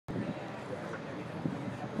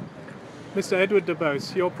Mr. Edward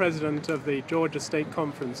Dubose, you're president of the Georgia State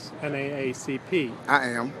Conference, NAACP. I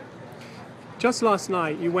am. Just last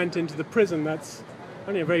night you went into the prison that's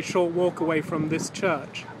only a very short walk away from this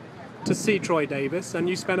church to see Troy Davis, and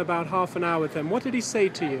you spent about half an hour with him. What did he say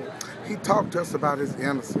to you? He talked to us about his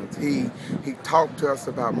innocence. He talked to us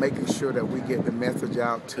about making sure that we get the message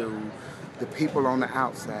out to the people on the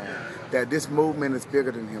outside, that this movement is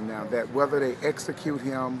bigger than him now, that whether they execute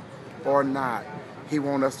him or not, he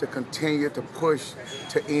wants us to continue to push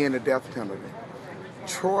to end the death penalty.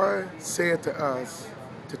 Troy said to us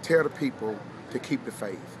to tell the people to keep the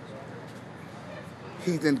faith.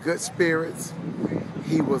 He's in good spirits.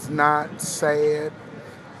 He was not sad.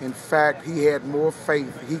 In fact, he had more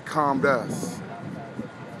faith. He calmed us.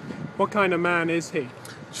 What kind of man is he?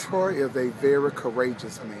 Troy is a very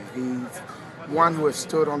courageous man. He's one who has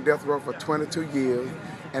stood on death row for 22 years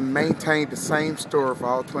and maintained the same story for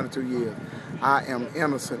all 22 years. I am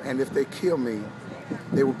innocent, and if they kill me,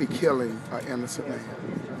 they will be killing an innocent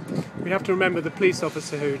man. We have to remember the police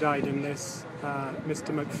officer who died in this,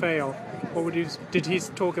 Mr. McPhail. Did he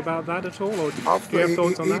talk about that at all, or do you have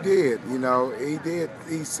thoughts on that? He did. He did.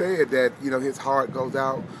 He said that his heart goes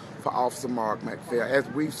out for Officer Mark McPhail. As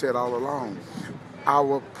we've said all along,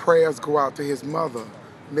 our prayers go out to his mother,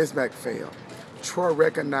 Miss McPhail. Troy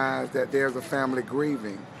recognized that there's a family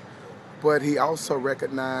grieving, but he also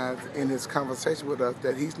recognized in his conversation with us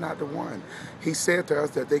that he's not the one. He said to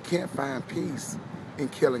us that they can't find peace in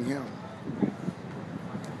killing him.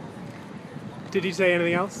 Did he say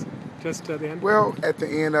anything else, just at the end? Well, at the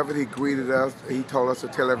end of it, he greeted us. He told us to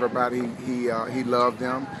tell everybody he loved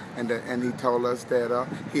them, and he told us that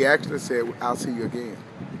he actually said, "I'll see you again."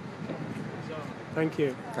 Thank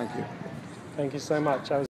you. Thank you. Thank you so much.